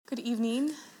Good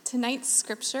evening. Tonight's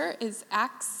scripture is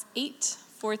Acts 8,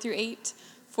 4 through 8,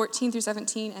 14 through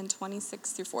 17, and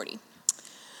 26 through 40.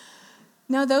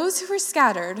 Now those who were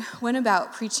scattered went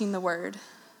about preaching the word.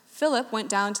 Philip went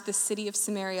down to the city of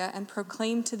Samaria and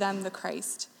proclaimed to them the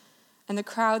Christ. And the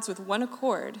crowds with one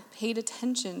accord paid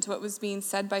attention to what was being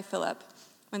said by Philip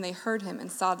when they heard him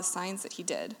and saw the signs that he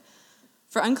did.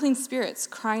 For unclean spirits,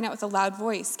 crying out with a loud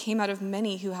voice, came out of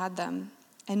many who had them,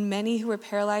 and many who were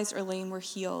paralyzed or lame were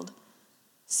healed.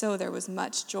 So there was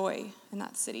much joy in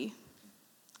that city.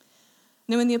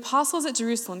 Now when the apostles at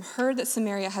Jerusalem heard that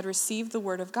Samaria had received the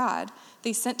word of God,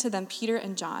 they sent to them Peter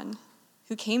and John,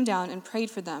 who came down and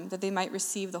prayed for them that they might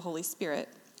receive the Holy Spirit.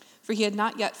 For he had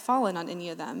not yet fallen on any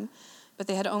of them, but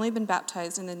they had only been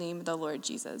baptized in the name of the Lord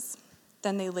Jesus.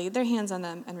 Then they laid their hands on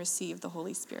them and received the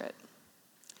Holy Spirit.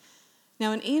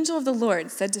 Now an angel of the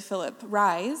Lord said to Philip,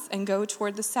 "Rise and go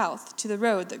toward the south to the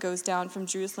road that goes down from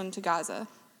Jerusalem to Gaza.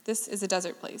 This is a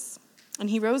desert place." And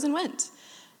he rose and went.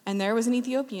 And there was an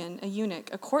Ethiopian, a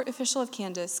eunuch, a court official of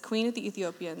Candace, queen of the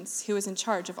Ethiopians, who was in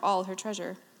charge of all her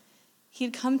treasure. He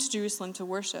had come to Jerusalem to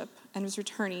worship and was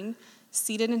returning,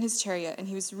 seated in his chariot, and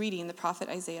he was reading the prophet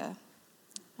Isaiah.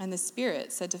 And the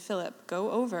Spirit said to Philip, "Go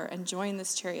over and join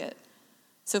this chariot."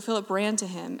 So Philip ran to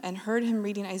him and heard him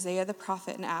reading Isaiah the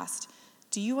prophet and asked,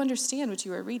 "Do you understand what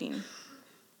you are reading?"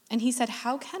 And he said,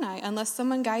 "How can I, unless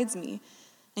someone guides me?"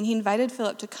 And he invited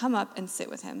Philip to come up and sit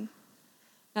with him.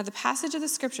 Now the passage of the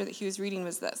scripture that he was reading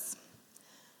was this: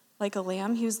 "Like a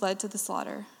lamb he was led to the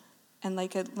slaughter, and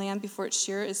like a lamb before its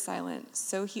shearer is silent,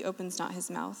 so he opens not his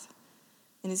mouth.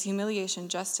 In his humiliation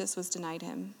justice was denied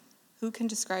him. Who can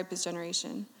describe his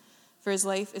generation? For his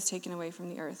life is taken away from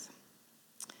the earth."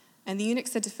 And the eunuch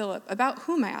said to Philip, "About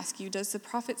whom, I ask you, does the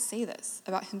prophet say this?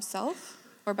 About himself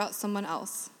or about someone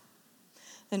else?"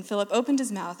 Then Philip opened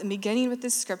his mouth, and beginning with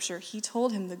this scripture, he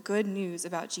told him the good news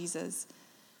about Jesus.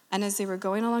 And as they were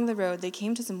going along the road, they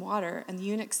came to some water, and the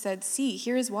eunuch said, "See,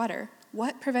 here is water.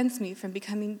 What prevents me from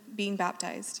being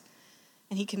baptized?"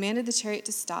 And he commanded the chariot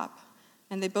to stop,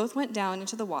 and they both went down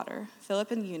into the water,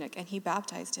 Philip and the eunuch, and he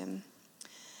baptized him.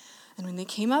 And when they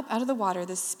came up out of the water,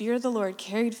 the Spirit of the Lord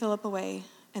carried Philip away,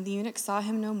 and the eunuch saw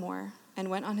him no more, and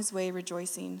went on his way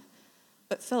rejoicing.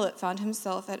 But Philip found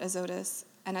himself at Azotus,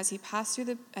 and as he passed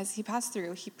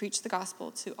through, he preached the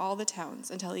gospel to all the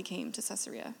towns until he came to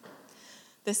Caesarea.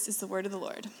 This is the word of the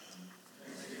Lord.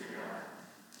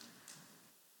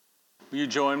 Will you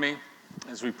join me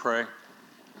as we pray?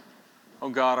 Oh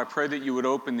God, I pray that you would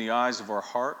open the eyes of our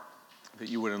heart, that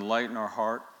you would enlighten our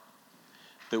heart,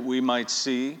 that we might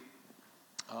see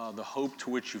the hope to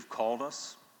which you've called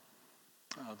us,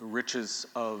 the riches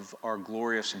of our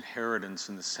glorious inheritance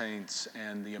in the saints,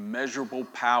 and the immeasurable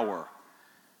power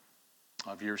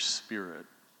of your Spirit.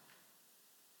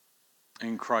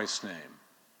 In Christ's name,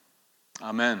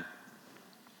 amen.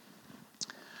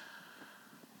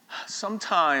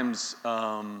 Sometimes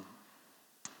the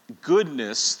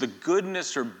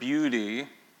goodness or beauty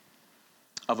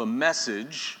of a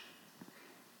message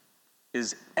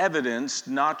is evidenced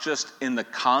not just in the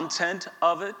content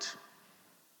of it,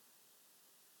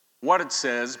 what it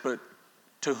says, but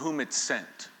to whom it's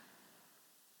sent.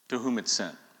 To whom it's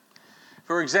sent.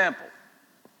 For example,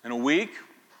 in a week,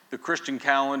 the Christian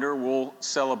calendar will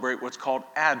celebrate what's called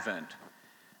Advent.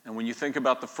 And when you think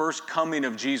about the first coming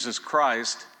of Jesus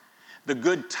Christ, the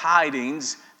good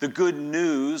tidings, the good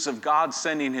news of God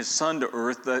sending his Son to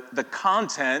earth, the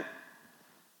content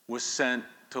was sent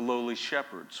to lowly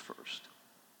shepherds first.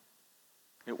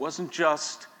 It wasn't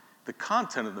just the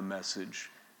content of the message,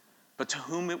 but to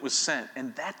whom it was sent.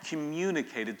 And that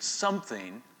communicated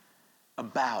something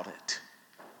about it.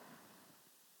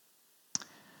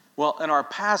 Well, in our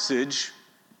passage,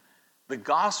 the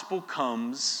gospel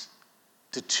comes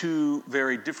to two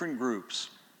very different groups.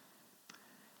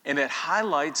 And it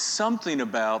highlights something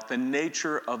about the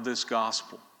nature of this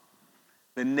gospel.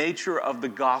 The nature of the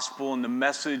gospel and the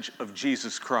message of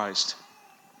Jesus Christ.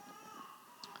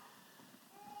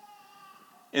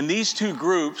 In these two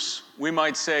groups, we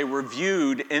might say, were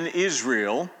viewed in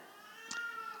Israel,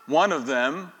 one of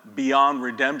them beyond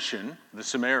redemption, the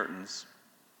Samaritans,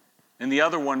 and the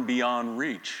other one beyond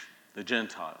reach, the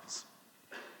Gentiles.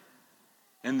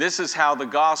 And this is how the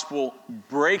gospel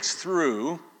breaks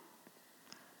through.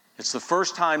 It's the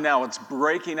first time now it's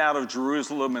breaking out of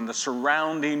Jerusalem and the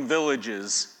surrounding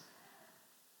villages.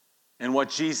 And what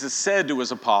Jesus said to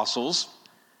his apostles,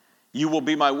 "You will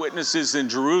be my witnesses in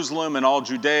Jerusalem and all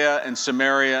Judea and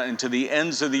Samaria and to the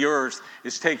ends of the earth,"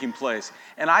 is taking place.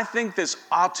 And I think this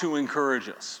ought to encourage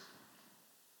us.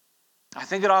 I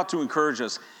think it ought to encourage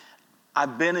us.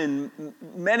 I've been in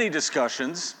many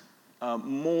discussions,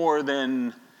 more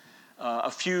than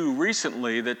a few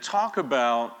recently that talk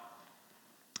about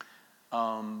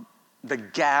the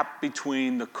gap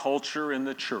between the culture and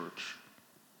the church,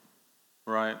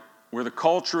 right? Where the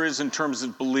culture is in terms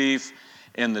of belief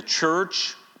and the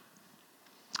church,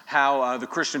 how the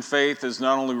Christian faith is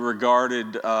not only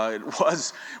regarded, it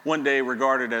was one day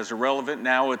regarded as irrelevant,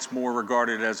 now it's more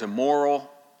regarded as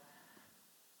immoral.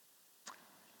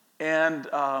 And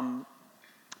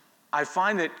I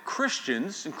find that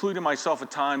Christians, including myself at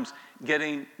times,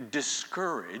 getting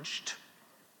discouraged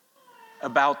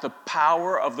about the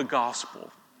power of the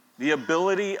gospel, the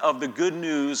ability of the good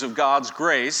news of God's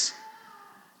grace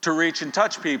to reach and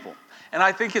touch people. And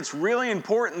I think it's really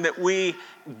important that we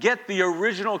get the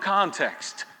original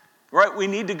context, right? We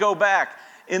need to go back.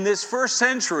 In this first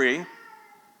century,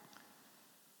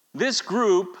 this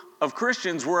group of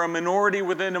Christians were a minority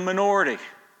within a minority,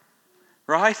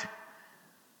 right?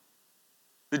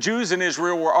 The Jews in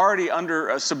Israel were already under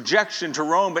a subjection to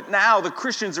Rome, but now the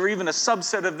Christians are even a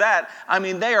subset of that. I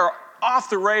mean, they are off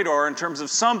the radar in terms of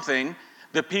something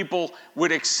that people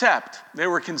would accept. They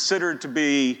were considered to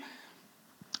be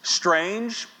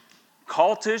strange,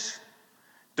 cultish,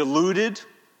 deluded,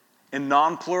 and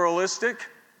non-pluralistic,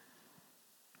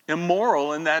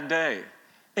 immoral in that day.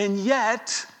 And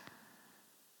yet,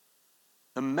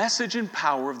 the message and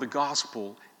power of the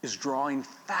gospel is drawing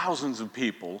thousands of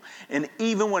people, and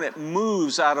even when it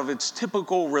moves out of its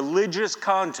typical religious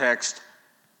context,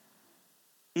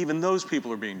 even those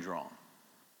people are being drawn.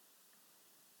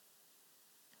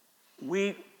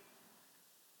 We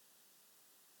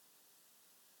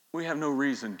have no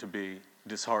reason to be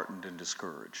disheartened and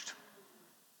discouraged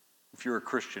if you're a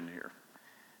Christian here.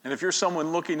 And if you're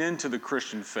someone looking into the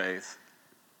Christian faith,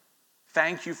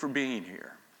 thank you for being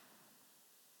here,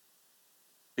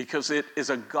 because it is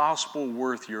a gospel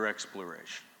worth your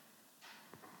exploration.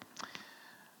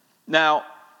 Now,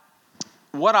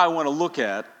 what I want to look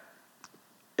at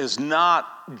is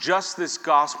not just this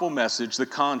gospel message, the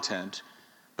content,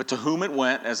 but to whom it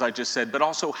went, as I just said, but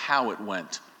also how it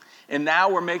went. And now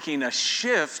we're making a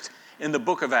shift in the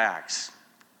book of Acts,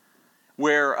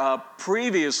 where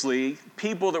previously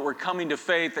people that were coming to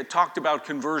faith that talked about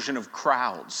conversion of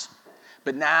crowds,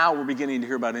 but now we're beginning to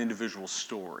hear about individual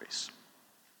stories.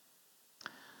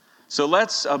 So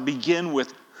let's begin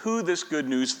with who this good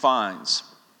news finds.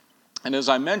 And as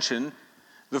I mentioned,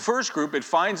 the first group, it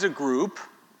finds a group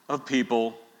of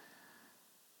people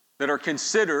that are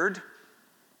considered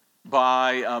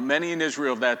by many in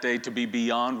Israel of that day to be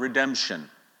beyond redemption,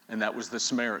 and that was the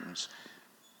Samaritans.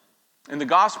 In the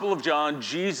Gospel of John,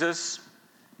 Jesus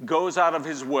goes out of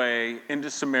his way into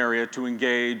Samaria to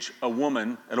engage a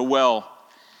woman at a well.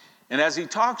 And as he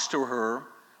talks to her,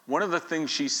 one of the things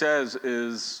she says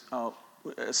is,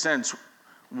 since,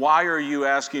 why are you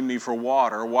asking me for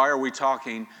water? Why are we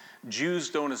talking? Jews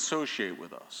don't associate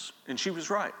with us. And she was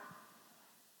right.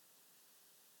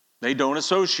 They don't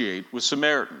associate with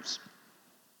Samaritans.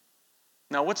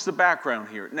 Now, what's the background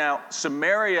here? Now,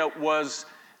 Samaria was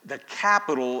the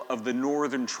capital of the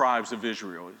northern tribes of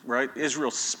Israel, right? Israel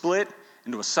split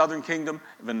into a southern kingdom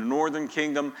and then a northern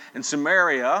kingdom, and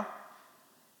Samaria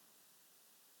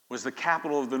was the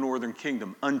capital of the northern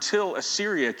kingdom until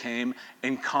Assyria came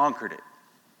and conquered it.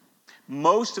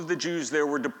 Most of the Jews there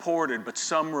were deported, but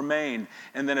some remained.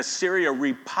 And then Assyria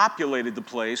repopulated the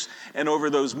place, and over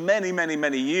those many, many,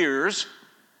 many years,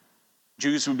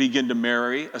 Jews would begin to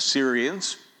marry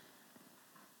Assyrians.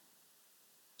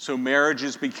 So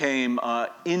marriages became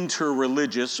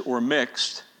interreligious or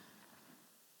mixed.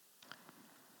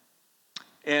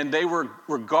 And they were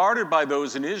regarded by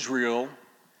those in Israel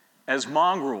as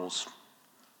mongrels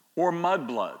or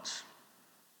mudbloods.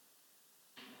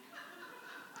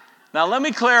 Now, let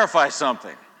me clarify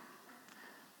something.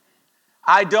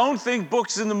 I don't think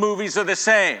books and the movies are the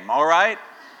same, all right?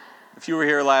 If you were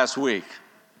here last week.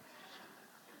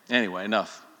 Anyway,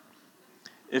 enough.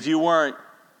 If you weren't,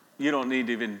 you don't need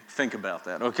to even think about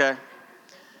that, okay?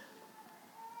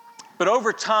 But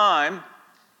over time,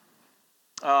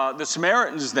 the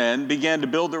Samaritans then began to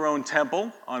build their own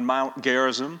temple on Mount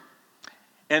Gerizim.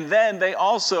 And then they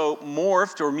also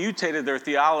morphed or mutated their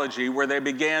theology, where they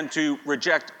began to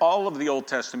reject all of the Old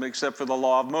Testament except for the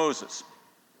law of Moses.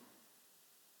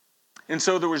 And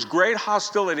so there was great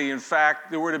hostility. In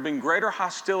fact, there would have been greater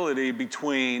hostility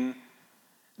between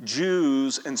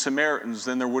Jews and Samaritans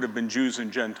than there would have been Jews and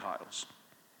Gentiles.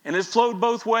 And it flowed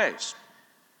both ways.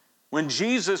 When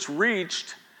Jesus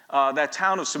reached that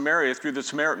town of Samaria through the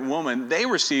Samaritan woman, they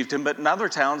received him, but in other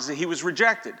towns he was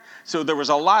rejected. So there was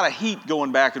a lot of heat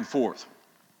going back and forth.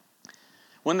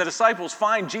 When the disciples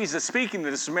find Jesus speaking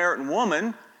to the Samaritan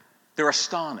woman, they're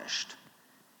astonished.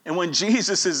 And when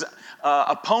Jesus'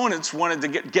 opponents wanted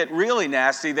to get really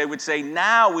nasty, they would say,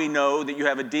 now we know that you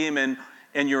have a demon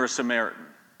and you're a Samaritan.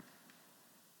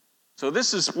 So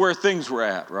this is where things were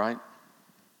at, right?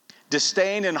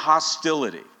 Disdain and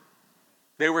hostility.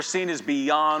 They were seen as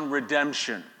beyond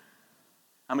redemption.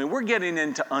 I mean, we're getting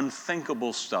into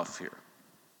unthinkable stuff here.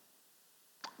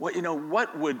 What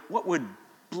would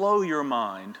blow your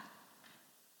mind?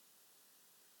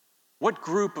 What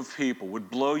group of people would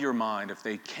blow your mind if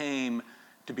they came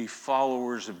to be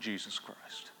followers of Jesus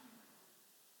Christ?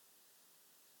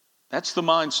 That's the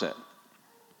mindset.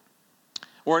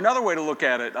 Or another way to look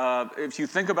at it, if you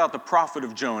think about the prophet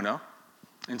of Jonah,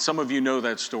 and some of you know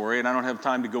that story, and I don't have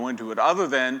time to go into it, other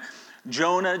than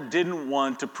Jonah didn't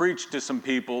want to preach to some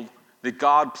people that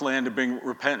God planned to bring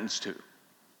repentance to.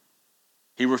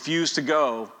 He refused to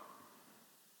go.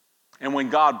 And when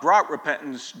God brought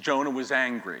repentance, Jonah was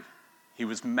angry. He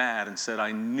was mad and said,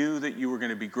 I knew that you were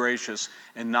going to be gracious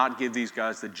and not give these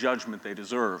guys the judgment they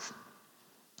deserve.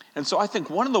 And so I think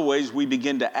one of the ways we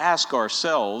begin to ask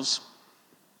ourselves,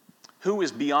 who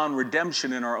is beyond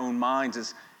redemption in our own minds,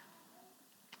 is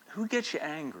who gets you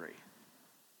angry?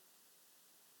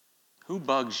 Who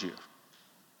bugs you?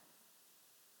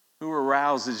 Who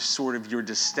arouses sort of your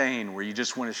disdain where you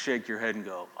just want to shake your head and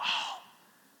go, oh,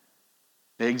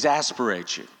 they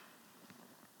exasperate you?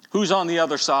 Who's on the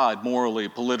other side morally,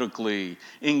 politically,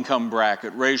 income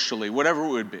bracket, racially, whatever it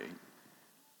would be?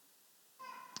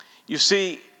 You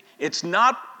see, it's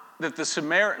not that the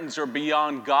Samaritans are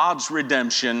beyond God's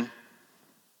redemption.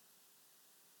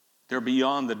 They're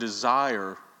beyond the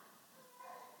desire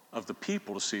of the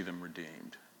people to see them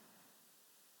redeemed.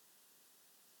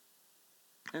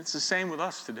 And it's the same with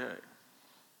us today.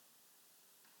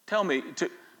 Tell me,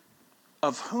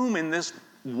 of whom in this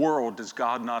world does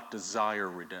God not desire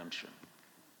redemption?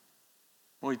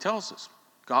 Well, he tells us,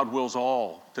 God wills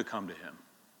all to come to him.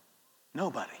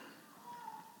 Nobody.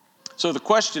 So the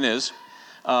question is,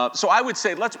 so I would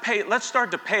say let's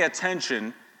start to pay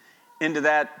attention into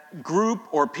that group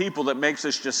or people that makes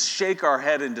us just shake our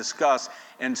head in disgust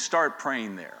and start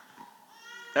praying there.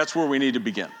 That's where we need to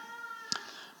begin.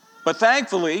 But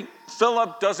thankfully,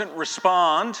 Philip doesn't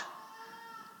respond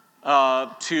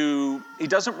he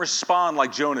doesn't respond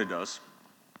like Jonah does.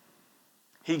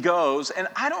 He goes, and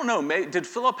I don't know, did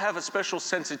Philip have a special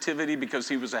sensitivity because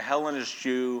he was a Hellenist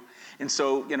Jew, and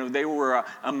so, they were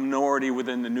a minority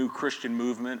within the new Christian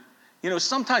movement?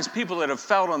 Sometimes people that have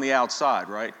felt on the outside,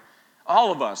 right?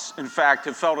 All of us, in fact,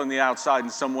 have felt on the outside in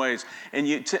some ways, and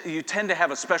you tend to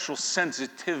have a special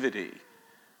sensitivity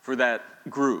for that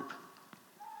group.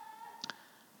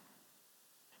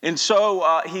 And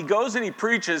so he goes and he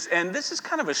preaches, and this is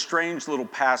kind of a strange little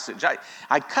passage.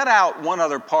 I cut out one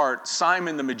other part,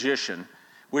 Simon the magician,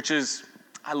 which is,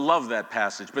 I love that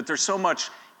passage, but there's so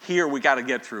much here we got to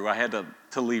get through. I had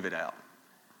to leave it out.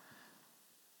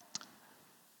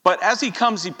 But as he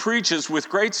comes, he preaches with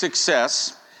great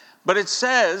success, but it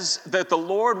says that the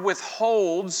Lord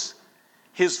withholds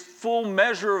his full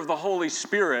measure of the Holy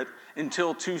Spirit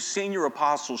until two senior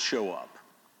apostles show up.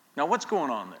 Now, what's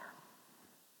going on there?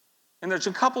 And there's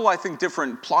a couple, I think,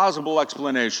 different plausible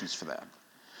explanations for that.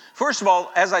 First of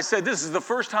all, as I said, this is the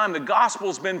first time the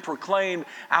gospel's been proclaimed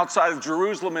outside of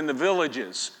Jerusalem in the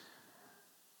villages.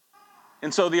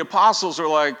 And so the apostles are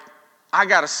like, I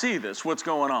got to see this. What's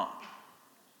going on?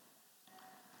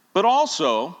 But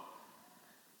also,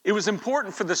 it was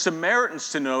important for the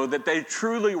Samaritans to know that they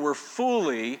truly were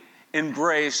fully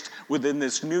embraced within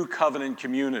this new covenant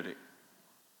community.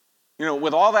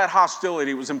 With all that hostility,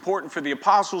 it was important for the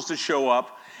apostles to show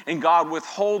up, and God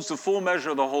withholds the full measure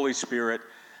of the Holy Spirit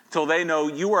till they know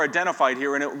you are identified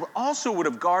here. And it also would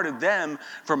have guarded them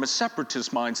from a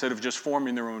separatist mindset of just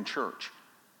forming their own church,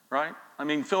 right? I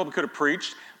mean, Philip could have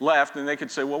preached, left, and they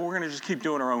could say, well, we're going to just keep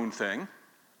doing our own thing.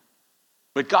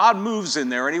 But God moves in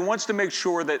there, and he wants to make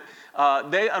sure that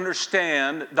they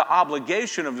understand the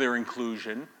obligation of their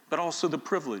inclusion, but also the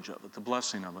privilege of it, the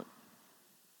blessing of it.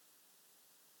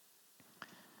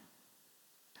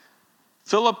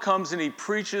 Philip comes and he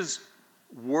preaches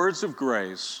words of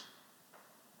grace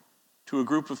to a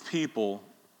group of people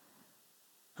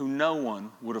who no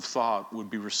one would have thought would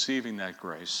be receiving that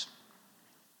grace.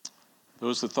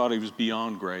 Those that thought he was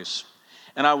beyond grace.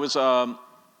 And I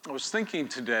was thinking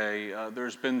today,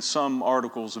 there's been some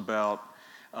articles about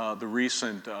the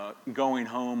recent going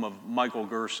home of Michael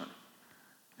Gerson,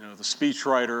 the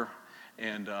speechwriter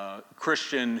and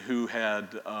Christian who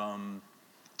had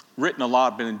written a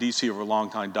lot, been in D.C. over a long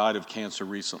time, died of cancer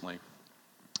recently,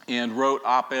 and wrote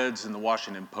op-eds in the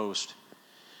Washington Post.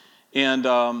 And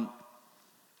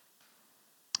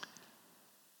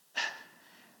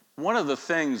One of the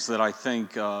things that I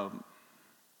think,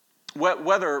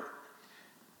 whether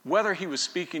he was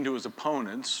speaking to his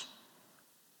opponents,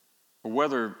 or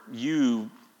whether you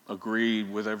agree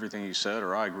with everything he said,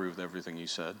 or I agree with everything he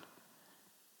said,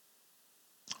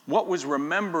 what was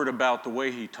remembered about the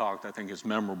way he talked, I think, is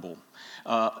memorable.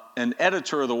 An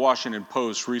editor of the Washington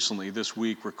Post recently, this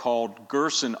week, recalled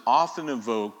Gerson often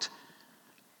invoked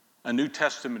a New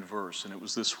Testament verse, and it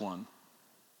was this one.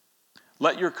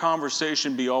 Let your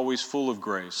conversation be always full of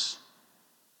grace,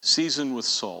 seasoned with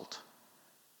salt,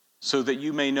 so that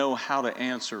you may know how to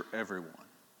answer everyone.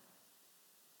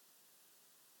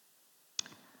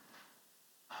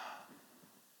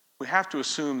 We have to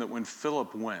assume that when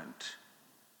Philip went,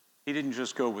 he didn't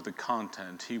just go with the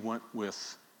content, he went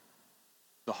with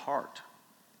the heart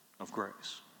of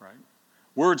grace, right?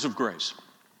 Words of grace.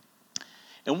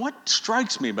 And what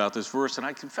strikes me about this verse, and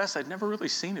I confess I'd never really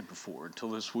seen it before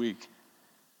until this week,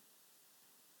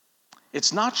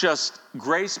 it's not just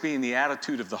grace being the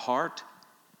attitude of the heart.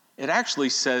 It actually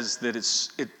says that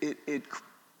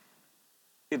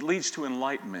it leads to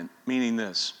enlightenment, meaning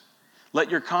this. Let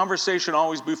your conversation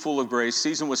always be full of grace,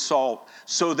 seasoned with salt,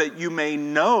 so that you may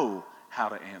know how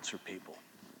to answer people.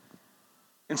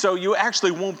 And so you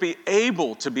actually won't be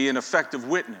able to be an effective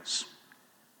witness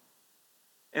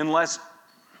unless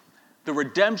the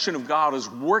redemption of God is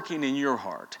working in your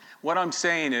heart. What I'm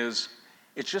saying is,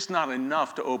 it's just not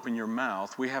enough to open your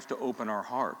mouth. We have to open our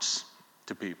hearts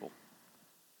to people.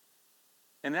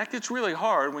 And that gets really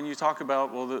hard when you talk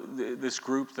about, well, this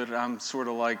group that I'm sort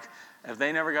of like, if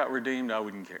they never got redeemed, I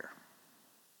wouldn't care.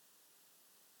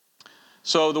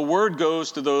 So the word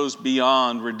goes to those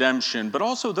beyond redemption, but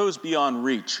also those beyond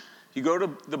reach. You go to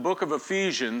the book of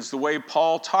Ephesians, the way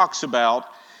Paul talks about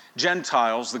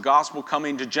Gentiles, the gospel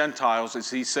coming to Gentiles, as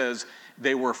he says,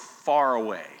 they were far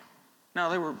away. No,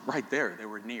 they were right there. They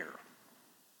were near.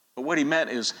 But what he meant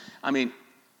is,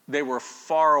 they were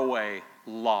far away,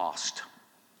 lost.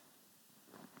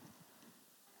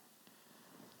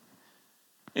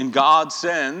 And God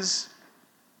sends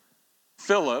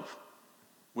Philip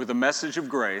with a message of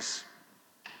grace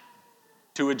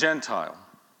to a Gentile,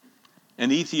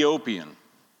 an Ethiopian,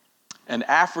 an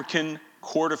African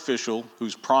court official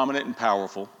who's prominent and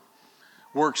powerful,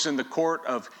 works in the court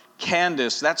of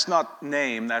Candace. That's not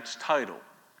name, that's title.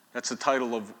 That's the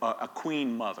title of a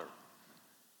queen mother.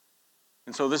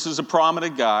 And so this is a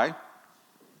prominent guy,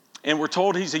 and we're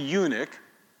told he's a eunuch,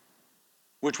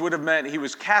 which would have meant he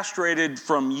was castrated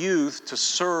from youth to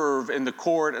serve in the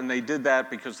court, and they did that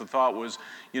because the thought was,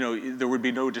 there would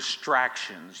be no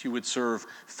distractions. You would serve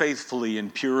faithfully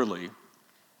and purely.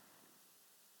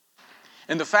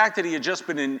 And the fact that he had just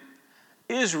been in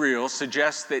Israel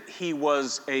suggests that he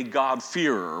was a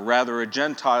God-fearer, rather a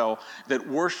Gentile that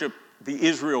worshiped the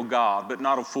Israel God, but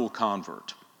not a full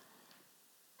convert.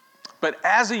 But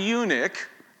as a eunuch,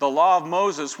 the law of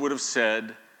Moses would have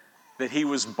said that he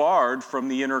was barred from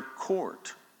the inner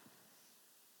court.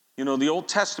 The Old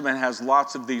Testament has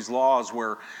lots of these laws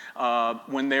where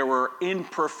when there were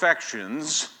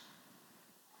imperfections,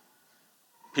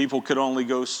 people could only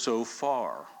go so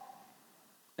far.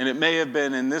 And it may have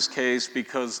been in this case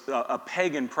because a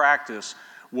pagan practice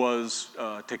was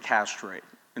to castrate.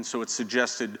 And so it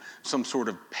suggested some sort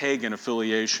of pagan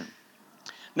affiliation.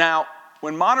 Now,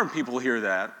 when modern people hear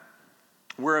that,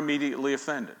 we're immediately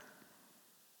offended.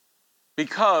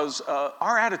 Because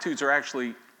our attitudes are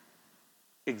actually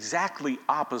exactly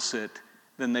opposite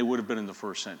than they would have been in the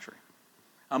first century.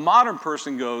 A modern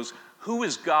person goes, who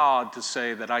is God to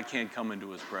say that I can't come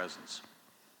into his presence?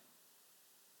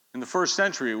 In the first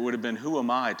century, it would have been, who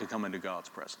am I to come into God's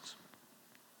presence?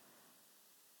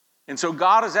 And so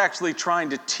God is actually trying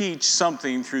to teach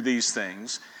something through these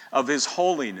things of his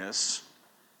holiness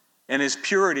and his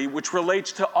purity, which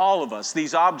relates to all of us.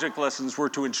 These object lessons were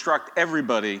to instruct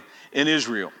everybody in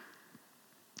Israel.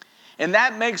 And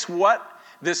that makes what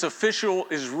this official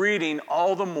is reading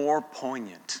all the more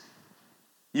poignant.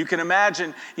 You can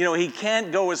imagine, he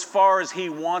can't go as far as he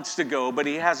wants to go, but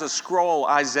he has a scroll,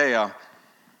 Isaiah.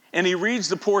 And he reads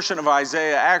the portion of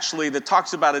Isaiah, actually, that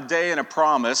talks about a day and a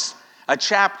promise, a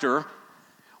chapter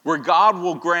where God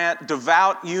will grant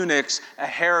devout eunuchs a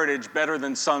heritage better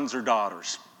than sons or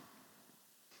daughters.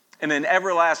 And an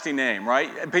everlasting name,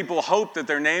 right? People hope that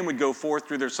their name would go forth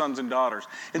through their sons and daughters.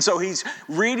 And so he's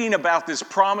reading about this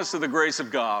promise of the grace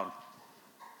of God,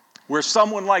 where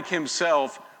someone like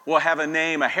himself will have a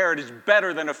name, a heritage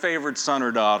better than a favored son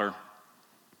or daughter,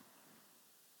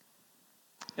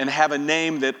 and have a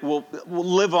name that will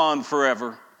live on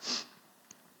forever.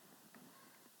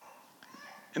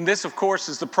 And this, of course,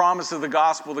 is the promise of the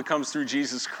gospel that comes through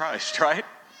Jesus Christ, right?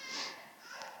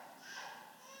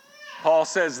 Paul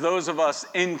says those of us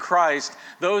in Christ,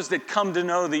 those that come to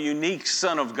know the unique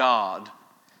Son of God,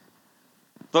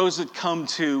 those that come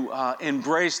to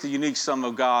embrace the unique Son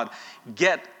of God,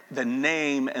 get the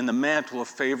name and the mantle of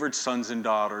favored sons and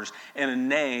daughters, and a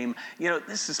name.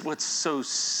 This is what's so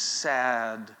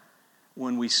sad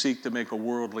when we seek to make a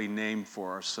worldly name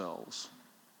for ourselves.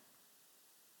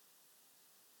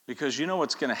 Because you know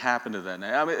what's going to happen to that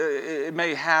name. I mean, it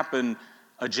may happen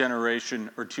a generation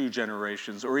or 2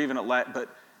 generations, or even but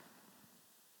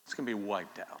it's going to be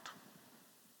wiped out.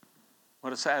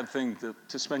 What a sad thing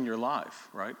to spend your life,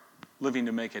 right? Living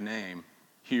to make a name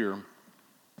here.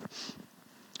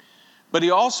 But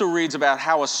he also reads about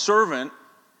how a servant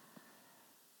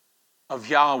of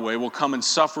Yahweh will come and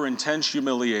suffer intense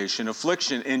humiliation,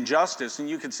 affliction, injustice. And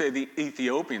you could say the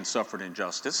Ethiopian suffered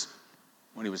injustice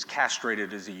when he was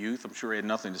castrated as a youth. I'm sure he had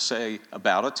nothing to say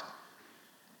about it.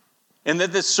 And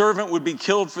that this servant would be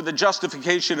killed for the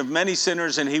justification of many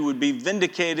sinners, and he would be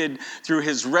vindicated through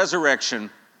his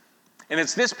resurrection. And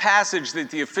it's this passage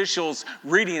that the officials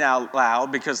reading out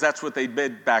loud, because that's what they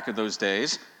did back in those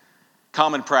days,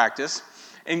 common practice.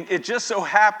 And it just so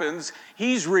happens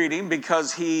he's reading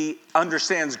because he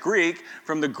understands Greek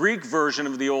from the Greek version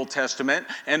of the Old Testament,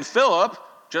 and Philip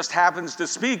just happens to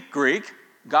speak Greek.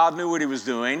 God knew what he was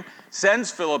doing,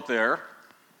 sends Philip there.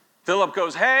 Philip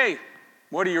goes, "Hey,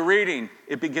 what are you reading?"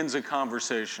 It begins a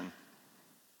conversation.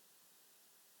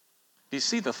 You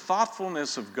see the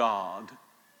thoughtfulness of God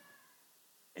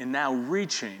in now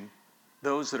reaching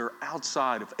those that are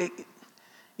outside of,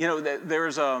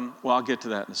 there's, I'll get to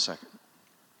that in a second.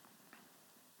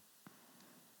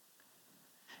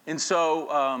 And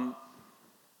so,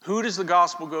 who does the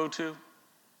gospel go to?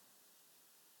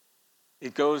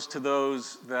 It goes to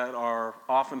those that are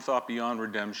often thought beyond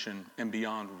redemption and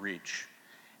beyond reach.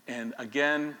 And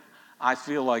again, I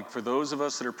feel like for those of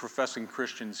us that are professing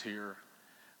Christians here,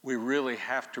 we really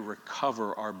have to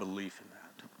recover our belief in that.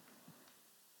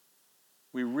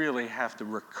 We really have to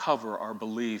recover our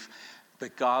belief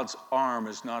that God's arm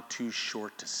is not too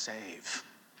short to save.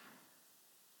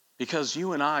 Because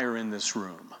you and I are in this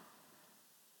room.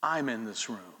 I'm in this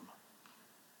room.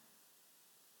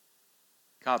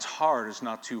 God's heart is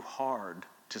not too hard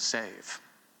to save,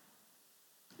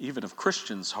 even if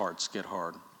Christians' hearts get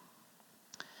hard.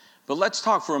 But let's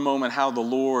talk for a moment how the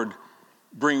Lord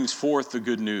brings forth the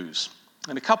good news.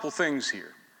 And a couple things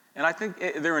here. And I think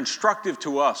they're instructive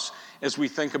to us as we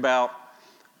think about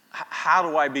how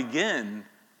do I begin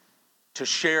to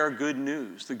share good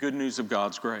news, the good news of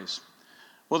God's grace.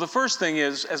 Well, the first thing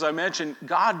is, as I mentioned,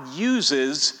 God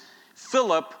uses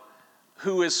Philip,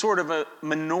 who is sort of a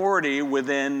minority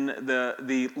within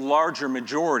the larger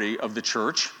majority of the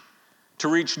church, to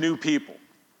reach new people.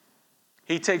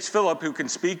 He takes Philip, who can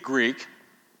speak Greek,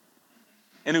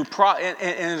 and who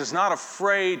is not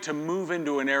afraid to move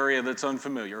into an area that's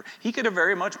unfamiliar. He could have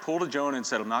very much pulled a Jonah and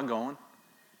said, "I'm not going."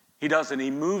 He doesn't.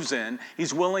 He moves in.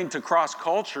 He's willing to cross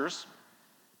cultures,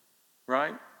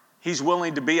 right? He's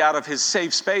willing to be out of his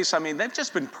safe space. I mean, they've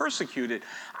just been persecuted.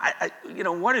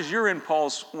 What is your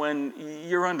impulse when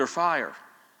you're under fire?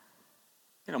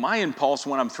 My impulse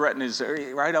when I'm threatened is,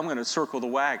 right, I'm going to circle the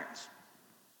wagons.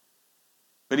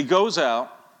 But he goes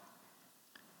out.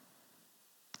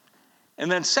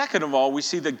 And then second of all, we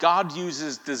see that God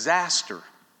uses disaster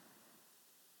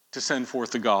to send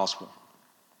forth the gospel.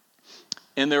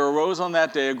 And there arose on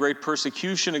that day a great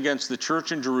persecution against the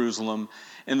church in Jerusalem,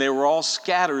 and they were all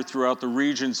scattered throughout the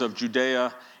regions of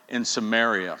Judea and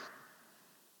Samaria.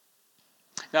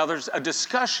 Now, there's a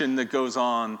discussion that goes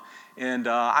on, and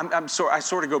I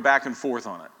sort of go back and forth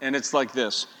on it. And it's like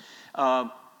this.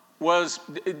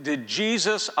 Did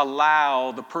Jesus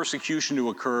allow the persecution to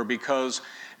occur because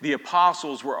the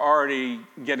apostles were already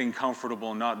getting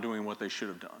comfortable and not doing what they should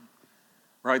have done?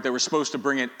 Right? They were supposed to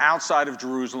bring it outside of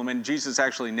Jerusalem, and Jesus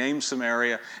actually named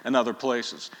Samaria and other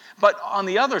places. But on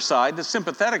the other side, the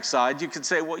sympathetic side, you could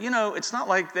say, well, it's not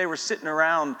like they were sitting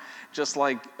around just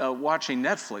like watching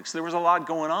Netflix. There was a lot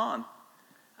going on.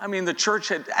 I mean, the church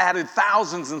had added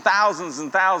thousands and thousands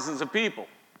and thousands of people.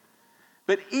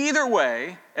 But either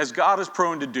way, as God is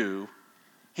prone to do,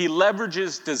 he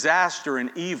leverages disaster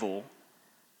and evil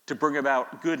to bring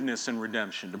about goodness and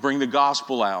redemption, to bring the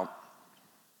gospel out.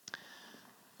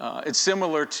 It's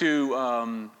similar to,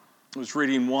 I was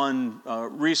reading one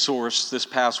resource this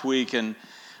past week, and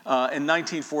in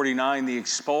 1949, the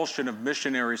expulsion of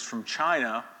missionaries from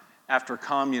China after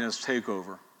communist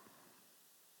takeover.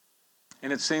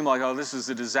 And it seemed like, this is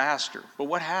a disaster. But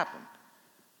what happened?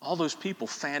 All those people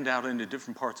fanned out into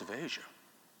different parts of Asia.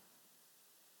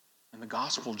 And the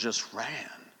gospel just ran.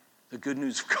 The good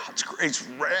news of God's grace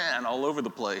ran all over the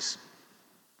place.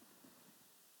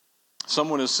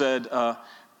 Someone has said,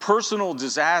 personal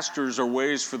disasters are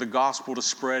ways for the gospel to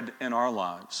spread in our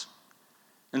lives.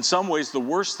 In some ways, the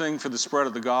worst thing for the spread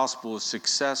of the gospel is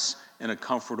success in a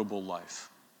comfortable life.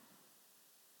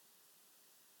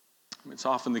 It's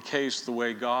often the case the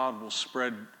way God will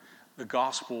spread the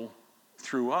gospel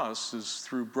through us is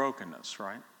through brokenness,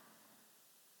 right?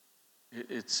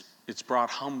 It's brought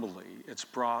humbly. It's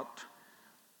brought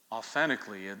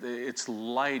authentically. It's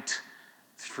light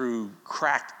through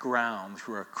cracked ground,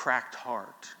 through a cracked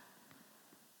heart.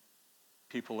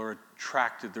 People are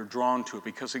attracted, they're drawn to it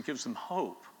because it gives them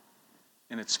hope.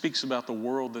 And it speaks about the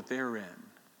world that they're in.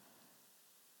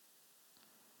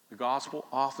 The gospel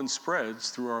often spreads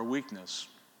through our weakness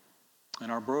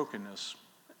and our brokenness,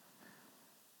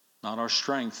 not our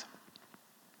strength.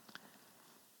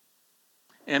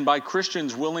 And by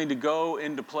Christians willing to go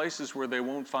into places where they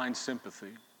won't find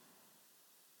sympathy.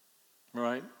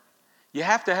 Right? You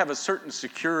have to have a certain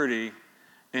security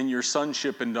in your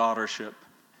sonship and daughtership.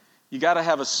 You got to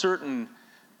have a certain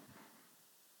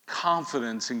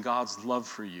confidence in God's love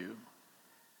for you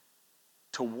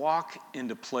to walk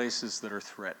into places that are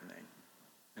threatening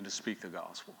and to speak the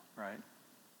gospel, right?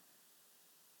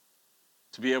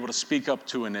 To be able to speak up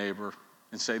to a neighbor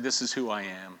and say, this is who I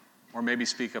am. Or maybe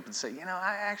speak up and say,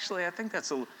 I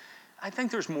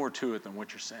think there's more to it than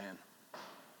what you're saying.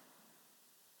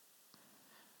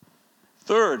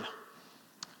 Third,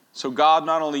 so God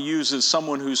not only uses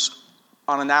someone who's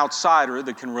on an outsider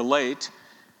that can relate,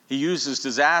 he uses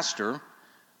disaster,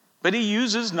 but he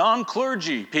uses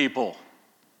non-clergy people,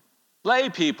 lay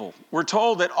people. We're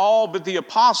told that all but the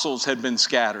apostles had been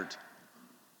scattered.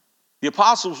 The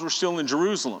apostles were still in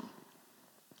Jerusalem.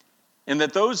 And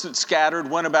that those that scattered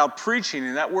went about preaching,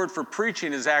 and that word for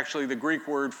preaching is actually the Greek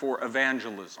word for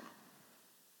evangelism.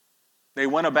 They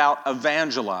went about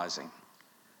evangelizing.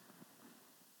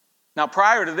 Now,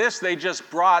 prior to this, they just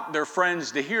brought their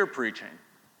friends to hear preaching.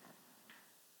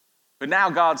 But now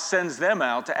God sends them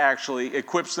out to actually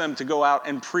equips them to go out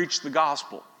and preach the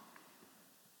gospel.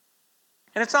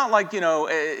 And it's not like,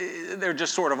 they're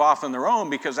just sort of off on their own,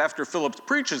 because after Philip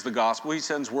preaches the gospel, he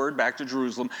sends word back to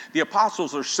Jerusalem. The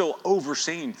apostles are still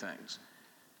overseeing things.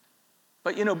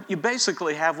 But, you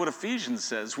basically have what Ephesians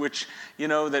says, which,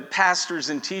 that pastors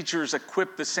and teachers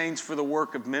equip the saints for the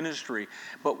work of ministry.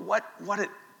 But what it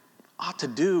ought to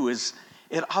do is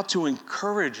it ought to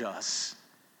encourage us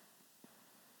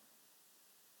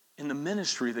in the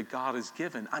ministry that God has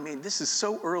given. I mean, this is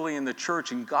so early in the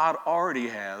church, and God already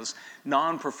has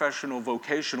non-professional,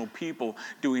 vocational people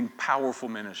doing powerful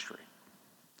ministry.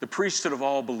 The priesthood of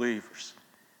all believers.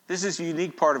 This is a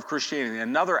unique part of Christianity.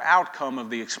 Another outcome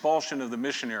of the expulsion of the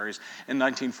missionaries in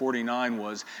 1949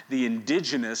 was the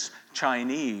indigenous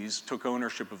Chinese took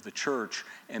ownership of the church,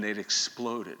 and it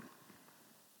exploded.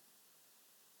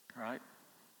 Right?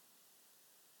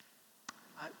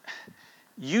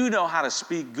 You know how to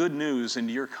speak good news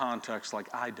into your context like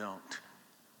I don't.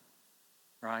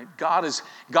 Right? God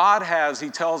has, he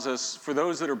tells us, for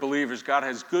those that are believers, God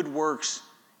has good works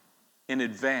in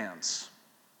advance.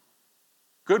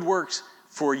 Good works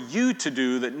for you to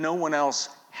do that no one else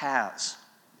has.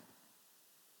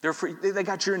 They're free, they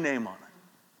got your name on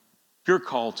it. You're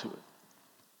called to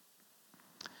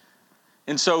it.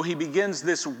 And so he begins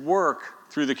this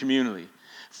work through the community.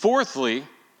 Fourthly,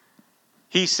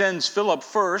 he sends Philip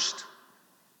first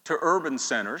to urban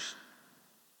centers,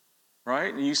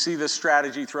 right? And you see this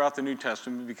strategy throughout the New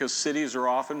Testament because cities are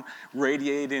often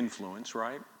radiate influence,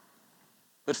 right?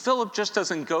 But Philip just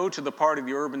doesn't go to the part of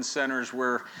the urban centers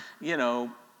where, he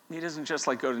doesn't just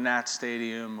like go to Nat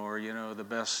Stadium or, the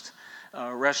best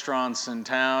restaurants in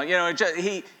town.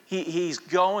 He's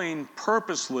going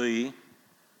purposely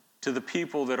to the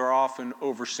people that are often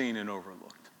overseen and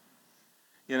overlooked.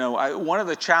 One of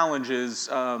the challenges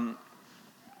I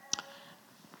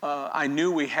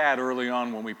knew we had early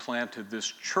on when we planted this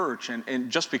church, and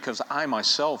just because I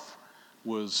myself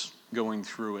was going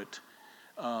through it,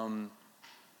 and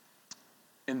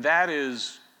that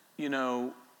is,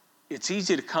 it's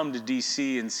easy to come to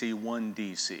D.C. and see one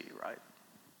D.C., right?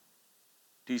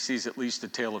 D.C. is at least a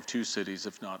tale of two cities,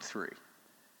 if not three.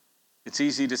 It's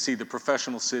easy to see the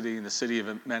professional city and the city of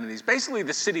amenities, basically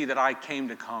the city that I came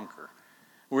to conquer.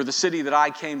 Or the city that I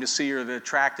came to see or that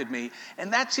attracted me.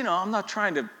 And that's, I'm not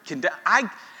trying to condemn.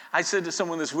 I said to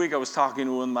someone this week, I was talking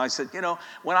to him, I said,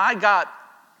 when I got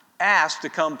asked to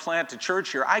come plant a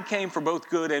church here, I came for both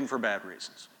good and for bad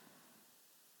reasons.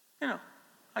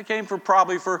 I came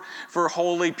probably for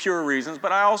holy, pure reasons,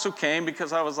 but I also came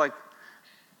because I was like,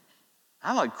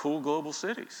 I like cool global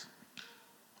cities.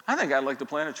 I think I'd like to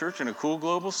plant a church in a cool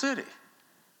global city.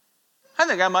 I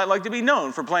think I might like to be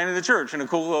known for planting the church in a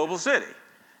cool global city.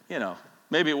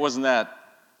 Maybe it wasn't that,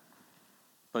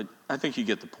 but I think you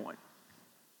get the point.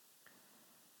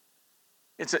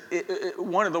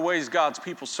 One of the ways God's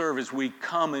people serve is we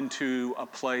come into a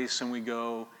place and we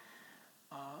go,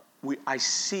 I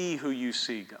see who you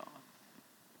see, God.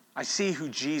 I see who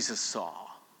Jesus saw.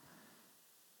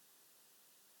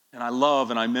 And I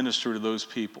love and I minister to those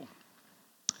people.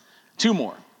 Two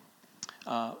more.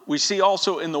 We see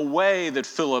also in the way that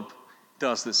Philip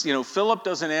does this. Philip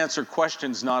doesn't answer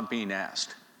questions not being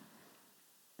asked.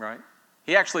 Right?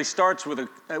 He actually starts with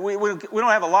we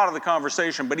don't have a lot of the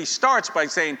conversation, but he starts by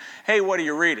saying, hey, what are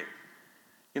you reading?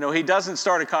 He doesn't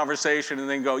start a conversation and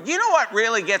then go, you know what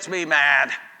really gets me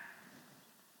mad?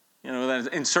 Then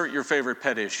insert your favorite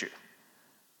pet issue.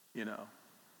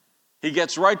 He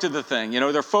gets right to the thing.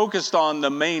 They're focused on the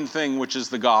main thing, which is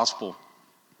the gospel.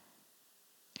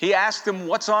 He asked him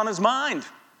what's on his mind.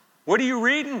 What are you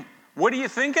reading? What are you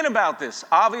thinking about this?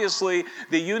 Obviously,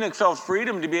 the eunuch felt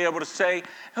freedom to be able to say,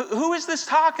 who is this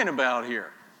talking about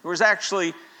here? There was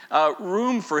actually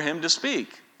room for him to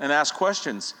speak and ask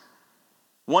questions.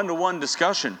 One-to-one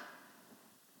discussion.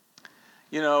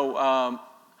 We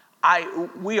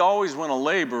always want to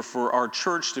labor for our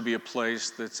church to be a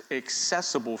place that's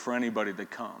accessible for anybody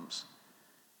that comes.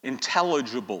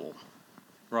 Intelligible,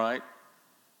 right?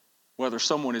 Whether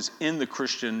someone is in the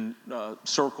Christian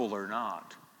circle or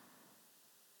not.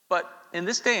 But in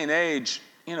this day and age,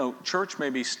 church may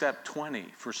be step 20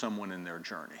 for someone in their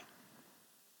journey.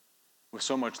 With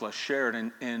so much less shared.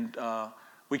 And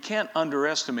we can't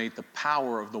underestimate the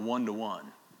power of the one-to-one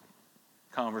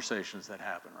conversations that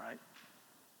happen, right?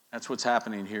 That's what's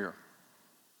happening here.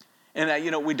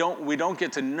 And we don't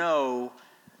get to know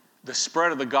the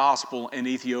spread of the gospel in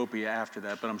Ethiopia after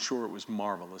that, but I'm sure it was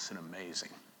marvelous and amazing.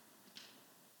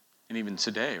 And even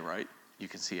today, right, you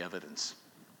can see evidence.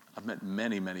 I've met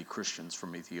many, many Christians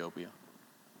from Ethiopia.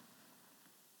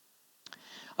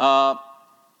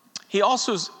 He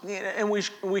also, and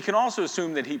we can also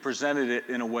assume that he presented it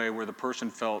in a way where the person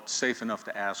felt safe enough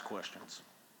to ask questions,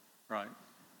 right?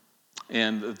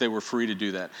 And they were free to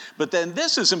do that. But then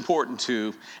this is important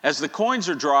too. As the coins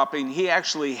are dropping, he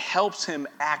actually helps him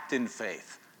act in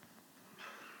faith.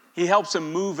 He helps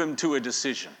him move him to a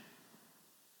decision.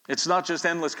 It's not just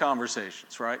endless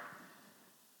conversations, right?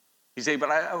 He's saying,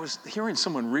 but I was hearing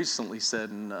someone recently said,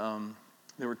 and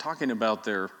they were talking about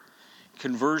their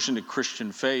conversion to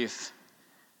Christian faith.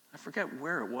 I forget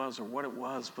where it was or what it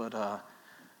was, but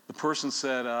the person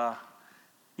said,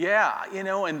 yeah,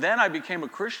 and then I became a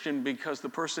Christian because the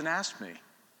person asked me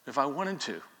if I wanted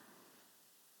to. And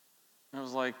I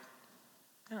was like,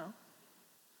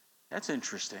 that's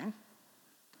interesting.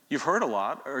 You've heard a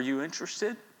lot. Are you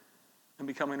interested in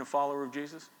becoming a follower of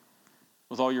Jesus?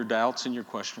 With all your doubts and your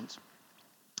questions.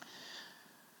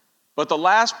 But the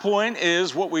last point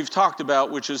is what we've talked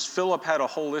about, which is Philip had a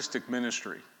holistic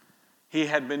ministry. He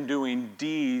had been doing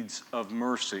deeds of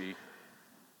mercy,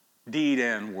 deed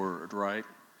and word, right?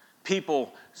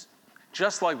 People,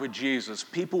 just like with Jesus,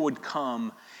 people would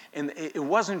come, and it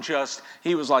wasn't just,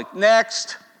 he was like,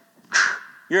 next,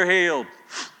 you're healed.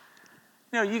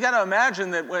 You got to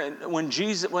imagine that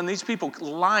when these people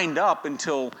lined up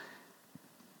until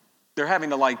they're having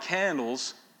to light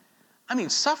candles,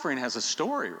 suffering has a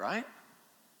story, right?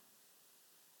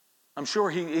 I'm sure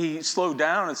he slowed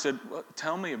down and said, well,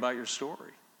 tell me about your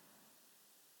story.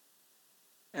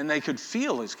 And they could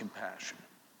feel his compassion,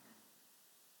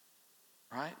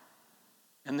 right?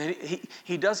 And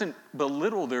he doesn't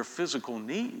belittle their physical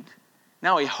need.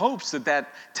 Now he hopes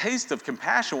that taste of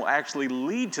compassion will actually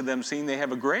lead to them seeing they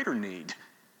have a greater need.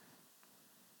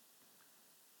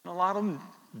 And a lot of them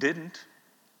didn't.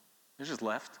 They just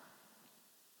left.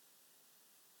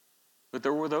 But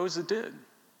there were those that did.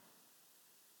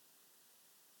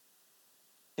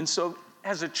 And so,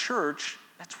 as a church,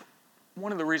 that's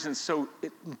one of the reasons it's so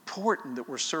important that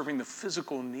we're serving the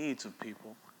physical needs of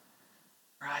people,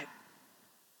 right?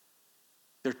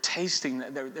 They're tasting,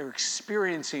 they're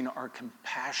experiencing our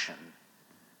compassion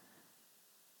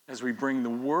as we bring the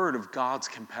word of God's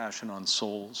compassion on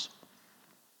souls.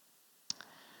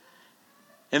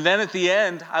 And then at the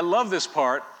end, I love this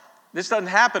part. This doesn't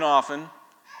happen often.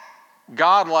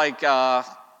 God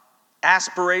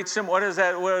aspirates him. What is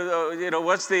that?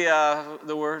 What's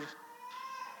the word?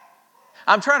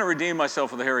 I'm trying to redeem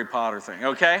myself with the Harry Potter thing,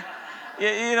 okay?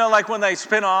 Like when they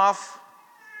spin off.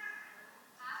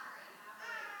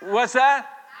 What's that?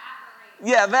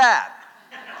 Yeah, that.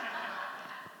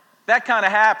 That kind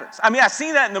of happens. I've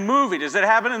seen that in the movie. Does it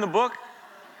happen in the book?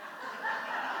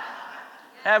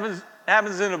 Happens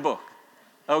in the book.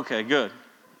 Okay, good.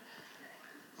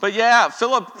 But yeah,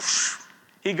 Philip,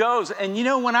 he goes. And you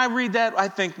know, when I read that, I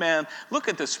think, man, look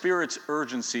at the Spirit's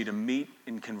urgency to meet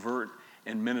and convert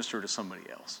and minister to somebody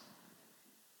else.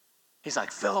 He's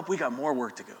like, Philip, we got more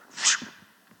work to go.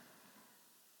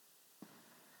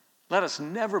 Let us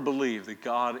never believe that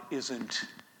God isn't.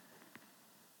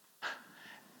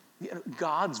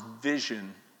 God's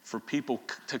vision for people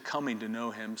to coming to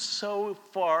know him so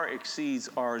far exceeds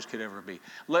ours could ever be.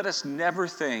 Let us never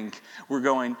think we're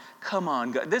going, come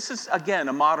on, God. This is, again,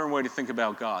 a modern way to think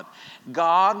about God.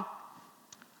 God,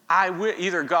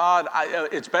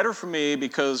 it's better for me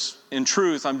because, in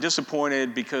truth, I'm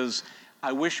disappointed because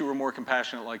I wish you were more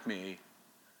compassionate like me.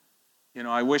 You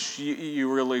know, I wish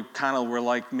you really kind of were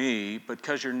like me, but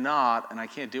because you're not, and I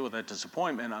can't deal with that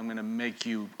disappointment, I'm going to make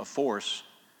you a force.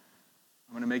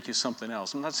 I'm going to make you something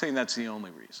else. I'm not saying that's the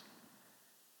only reason.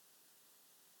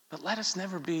 But let us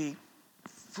never be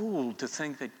fooled to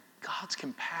think that God's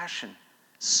compassion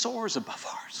soars above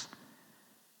ours.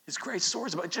 His grace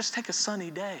soars above. Just take a sunny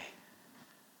day.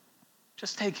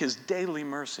 Just take his daily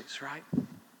mercies, right?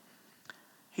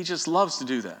 He just loves to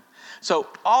do that. So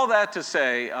all that to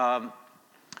say,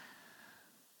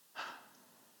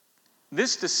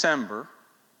 this December,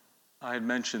 I had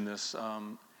mentioned this,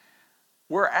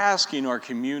 we're asking our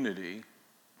community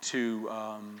to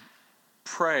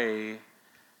pray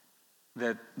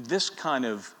that this kind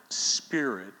of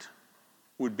spirit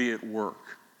would be at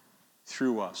work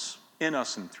through us, in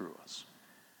us and through us.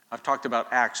 I've talked about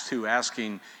Acts 2,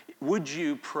 asking, would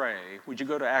you pray, would you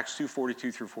go to Acts 2,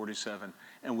 42 through 47,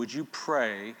 and would you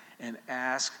pray and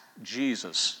ask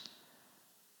Jesus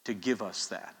to give us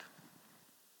that?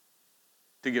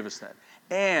 To give us that.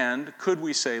 And could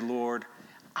we say, Lord,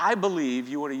 I believe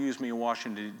you want to use me in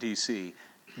Washington, D.C.,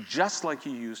 just like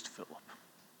you used Philip.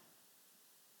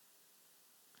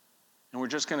 And we're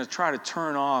just going to try to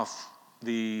turn off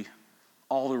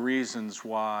all the reasons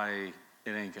why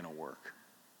it ain't going to work.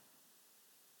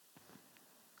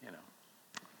 You know,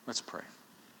 let's pray.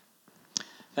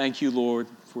 Thank you, Lord,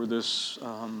 for this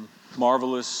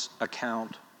marvelous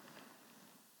account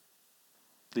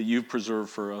that you've preserved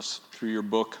for us through your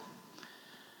book.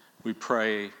 We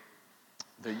pray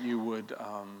that you would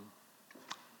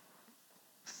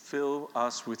fill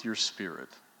us with your Spirit,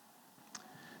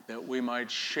 that we might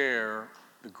share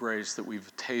the grace that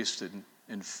we've tasted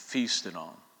and feasted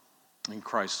on. In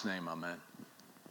Christ's name, amen.